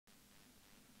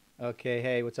Okay,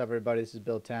 hey, what's up, everybody? This is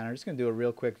Bill Tanner. Just going to do a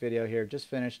real quick video here. Just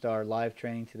finished our live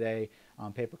training today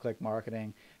on pay-per-click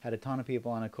marketing. Had a ton of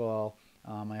people on a call.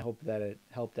 I hope that it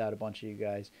helped out a bunch of you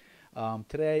guys.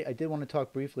 Today, I did want to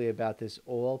talk briefly about this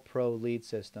all-pro lead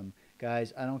system.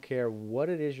 Guys, I don't care what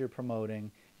it is you're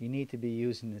promoting, you need to be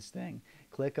using this thing.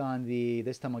 Click on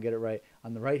this time I'll get it right,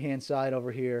 on the right-hand side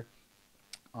over here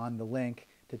on the link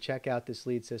to check out this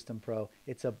Lead System Pro.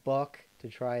 It's $1 to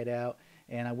try it out,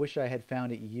 and I wish I had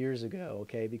found it years ago,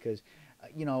 okay, because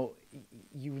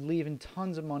you're leaving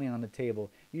tons of money on the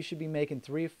table. You should be making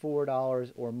 $3,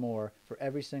 $4 or more for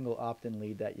every single opt-in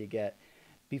lead that you get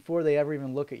before they ever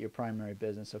even look at your primary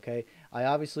business, okay? I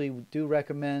obviously do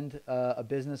recommend a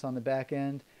business on the back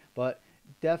end, but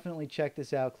definitely check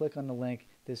this out. Click on the link.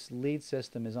 This lead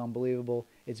system is unbelievable.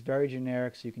 It's very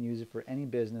generic, so you can use it for any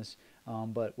business,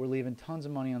 but we're leaving tons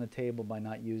of money on the table by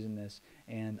not using this,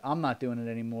 and I'm not doing it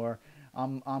anymore.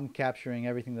 I'm capturing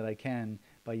everything that I can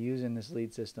by using this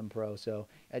Lead System Pro. So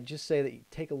I'd just say that you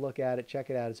take a look at it, check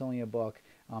it out. It's only $1.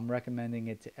 I'm recommending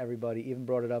it to everybody. Even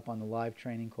brought it up on the live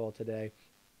training call today.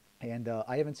 And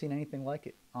I haven't seen anything like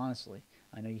it, honestly.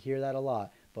 I know you hear that a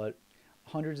lot, but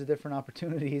hundreds of different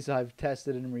opportunities I've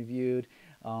tested and reviewed.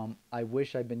 I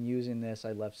wish I'd been using this.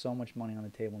 I left so much money on the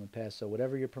table in the past. So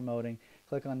whatever you're promoting,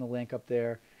 click on the link up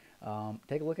there.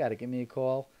 Take a look at it. Give me a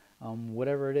call,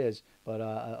 whatever it is. But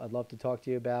I'd love to talk to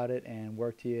you about it and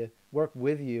work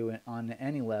with you on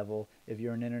any level. If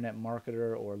you're an internet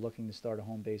marketer or looking to start a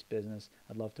home-based business,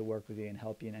 I'd love to work with you and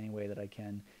help you in any way that I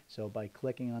can. So by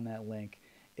clicking on that link,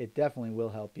 it definitely will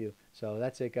help you. So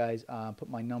that's it, guys. Put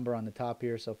my number on the top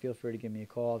here, so feel free to give me a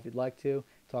call if you'd like to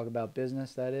talk about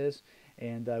business, that is.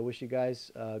 And I wish you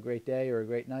guys a great day or a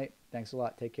great night. Thanks a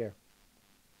lot. Take care.